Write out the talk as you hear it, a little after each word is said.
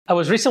I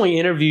was recently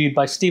interviewed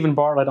by Steven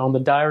Bartlett on the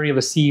Diary of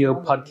a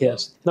CEO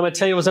podcast. And I'm going to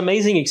tell you, it was an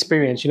amazing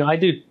experience. I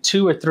do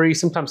 2 or 3,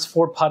 sometimes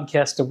 4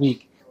 podcasts a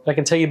week. But I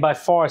can tell you by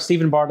far,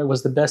 Steven Bartlett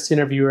was the best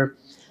interviewer.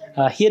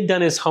 He had done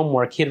his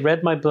homework. He had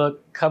read my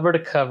book cover to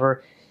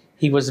cover.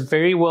 He was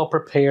very well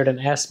prepared and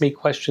asked me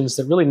questions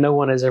that really no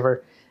one has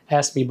ever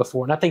asked me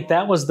before. And I think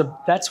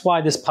that's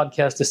why this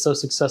podcast is so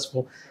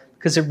successful,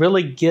 because it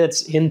really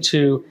gets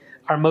into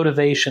our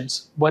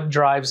motivations, what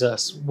drives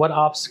us, what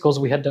obstacles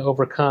we had to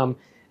overcome,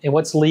 and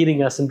what's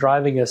leading us and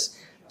driving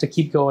us to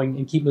keep going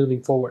and keep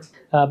moving forward.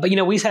 But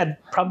we had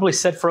probably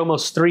set for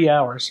almost 3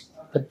 hours.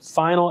 The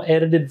final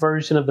edited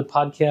version of the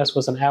podcast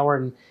was 1 hour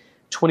and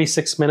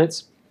 26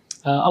 minutes.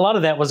 A lot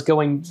of that was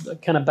going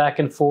kind of back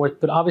and forth,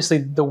 but obviously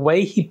the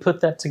way he put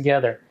that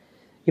together,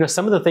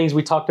 some of the things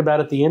we talked about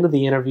at the end of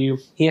the interview,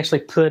 he actually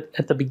put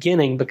at the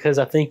beginning because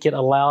I think it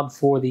allowed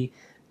for the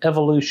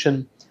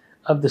evolution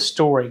of the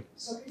story.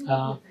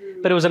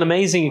 But it was an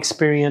amazing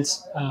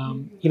experience.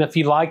 If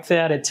you like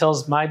that, it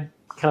tells my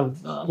kind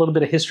of a little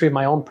bit of history of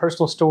my own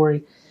personal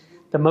story,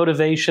 the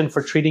motivation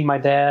for treating my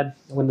dad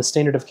when the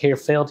standard of care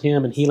failed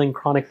him and healing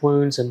chronic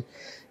wounds, and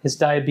his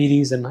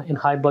diabetes and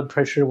high blood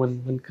pressure.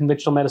 When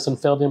conventional medicine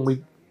failed him,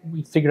 we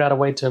figured out a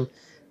way to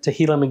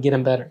heal him and get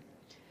him better.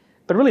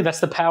 But really, that's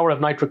the power of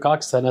nitric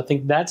oxide. And I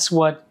think that's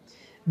what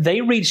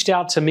they reached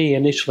out to me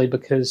initially,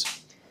 because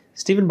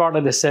Steven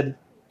Bartlett has said,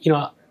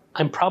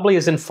 I'm probably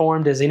as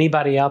informed as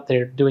anybody out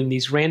there doing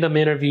these random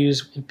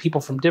interviews with people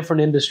from different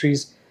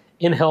industries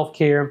in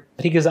healthcare.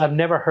 He goes, I've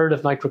never heard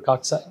of nitric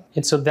oxide.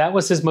 And so that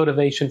was his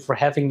motivation for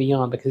having me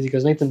on, because he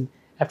goes, Nathan,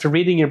 after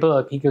reading your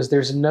book, he goes,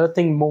 there's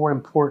nothing more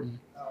important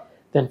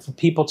than for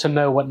people to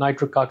know what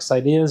nitric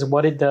oxide is,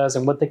 what it does,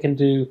 and what they can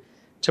do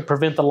to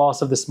prevent the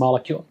loss of this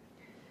molecule.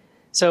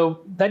 So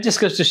that just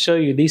goes to show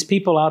you, these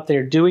people out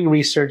there doing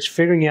research,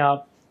 figuring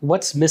out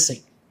what's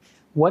missing.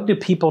 What do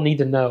people need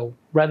to know,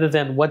 rather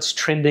than what's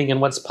trending and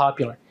what's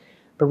popular,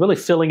 but really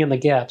filling in the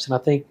gaps. And I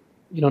think,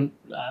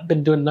 I've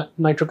been doing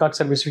nitric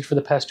oxide research for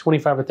the past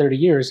 25 or 30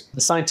 years.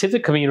 The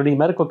scientific community,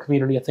 medical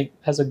community, I think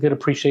has a good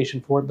appreciation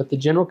for it, but the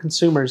general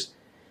consumers,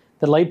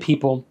 the lay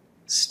people,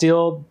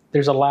 still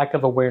there's a lack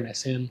of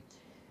awareness. And,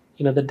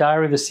 the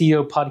Diary of the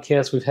CEO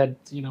podcast, we've had,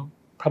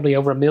 probably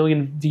over 1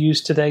 million views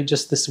today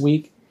just this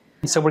week.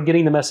 And so we're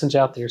getting the message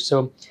out there.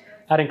 So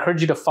I'd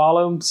encourage you to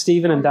follow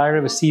Steven and Diary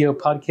of a CEO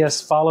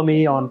podcast. Follow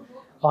me on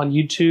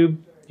YouTube.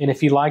 And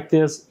if you like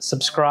this,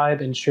 subscribe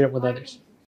and share it with others.